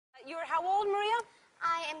You're how old, Maria?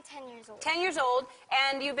 I am 10 years old. 10 years old,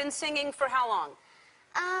 and you've been singing for how long?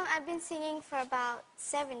 I've been singing for about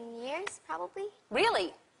 7 years, probably.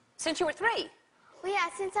 Really? Since you were 3? Well, yeah,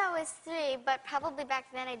 since I was 3, but probably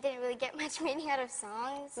back then I didn't really get much meaning out of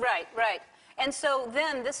songs. Right, right. And so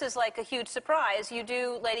then this is like a huge surprise. You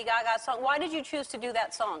do Lady Gaga's song. Why did you choose to do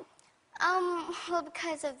that song? Well,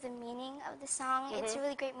 because of the meaning of the song. It's a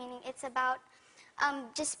really great meaning. It's about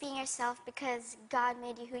just being yourself because God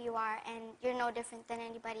made you who you are, and you're no different than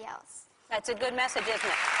anybody else. That's a good message, isn't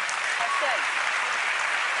it? That's good.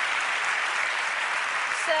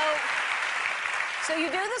 So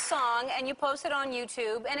you do the song, and you post it on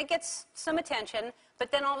YouTube, and it gets some attention,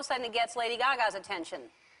 but then all of a sudden it gets Lady Gaga's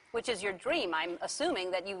attention, which is your dream. I'm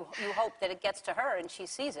assuming that you hope that it gets to her and she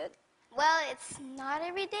sees it. Well, it's not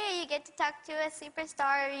every day you get to talk to a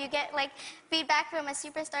superstar, or you get, like, feedback from a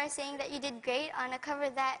superstar saying that you did great on a cover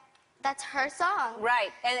that's her song.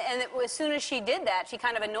 Right. And as soon as she did that, she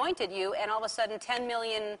kind of anointed you, and all of a sudden 10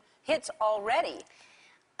 million hits already.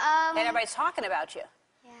 And everybody's talking about you.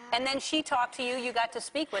 Yeah. And then she talked to you. You got to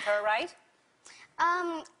speak with her, right?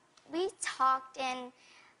 We talked, and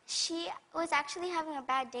she was actually having a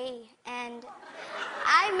bad day, and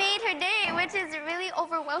I made her day, which is really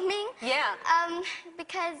overwhelming. Yeah.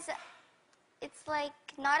 Because it's like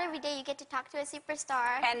not every day you get to talk to a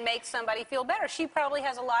superstar. And make somebody feel better. She probably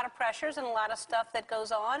has a lot of pressures and a lot of stuff that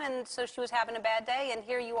goes on, and so she was having a bad day, and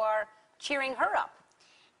here you are cheering her up.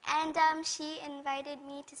 And she invited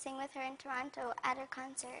me to sing with her in Toronto at her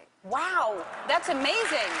concert. Wow, that's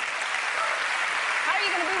amazing. How are you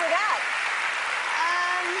going to be with that?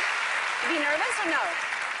 Be nervous or no?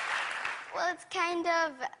 Well, it's kind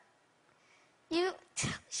of,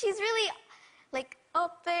 she's really, like,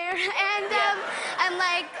 up there, and I'm,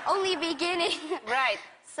 like, only beginning. Right.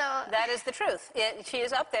 So that is the truth. She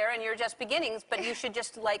is up there, and you're just beginnings, but you should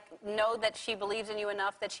just, like, know that she believes in you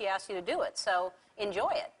enough that she asked you to do it. So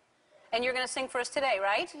enjoy it. And you're going to sing for us today,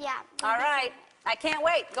 right? Yeah. All right. I can't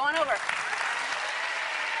wait. Go on over.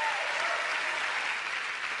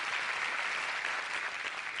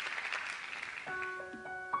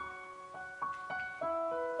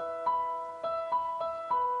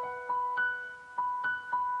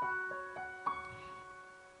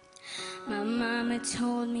 My mama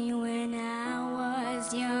told me when I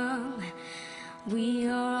was young, we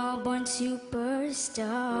are all born superstars.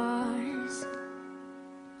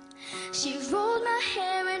 She rolled my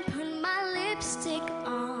hair and put my lipstick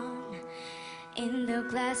on in the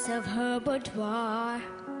glass of her boudoir.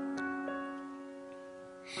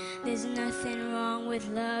 There's nothing wrong with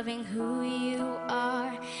loving who you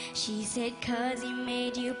are, she said, 'cause he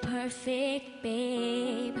made you perfect,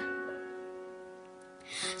 babe.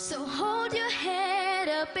 So hold your head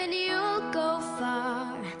up and you'll go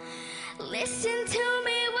far. Listen to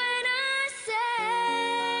me when I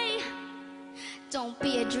say, don't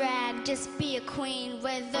be a drag, just be a queen.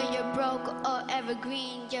 Whether you're broke or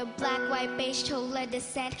evergreen, you're black, white, beige, chola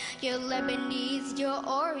descent, you're Lebanese, you're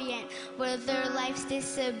Orient. Whether life's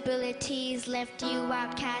disabilities left you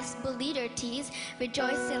outcast, bullied or teased,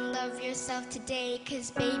 rejoice and love yourself today,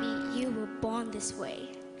 'cause baby, you were born this way.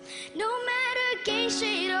 No matter gay,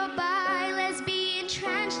 straight or bi, lesbian,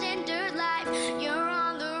 transgender life, you're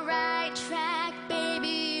on the right track,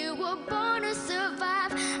 baby, you were born to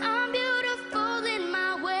survive. I'm beautiful in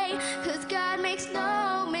my way, 'cause God makes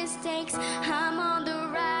no mistakes. I'm on the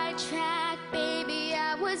right track, baby,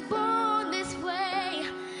 I was born this way.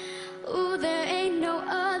 Ooh, there ain't no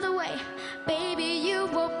other way, baby, you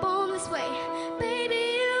were born this way. Baby,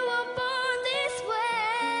 you were born this way.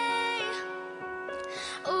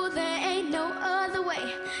 Oh, there ain't no other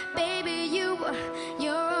way, baby,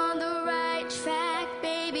 you're on the right track,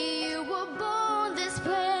 baby, you were born this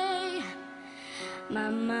way. My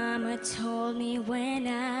mama told me when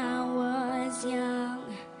I was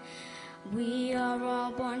young, we are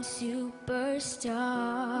all born superstars.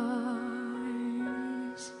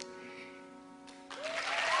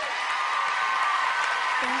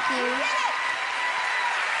 Thank you.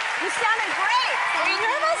 You sounded great. Were you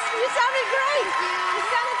nervous? You sounded great. You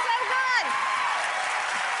sounded so good.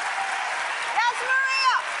 That's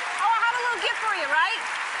Maria. Oh, I have a little gift for you, right?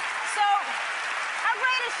 So, how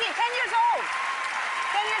great is she? 10 years old.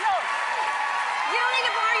 10 years old. You don't need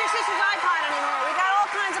to borrow your sister's iPod anymore. We got all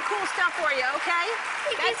kinds of cool stuff for you, okay?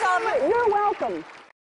 Thank you so much. You're welcome.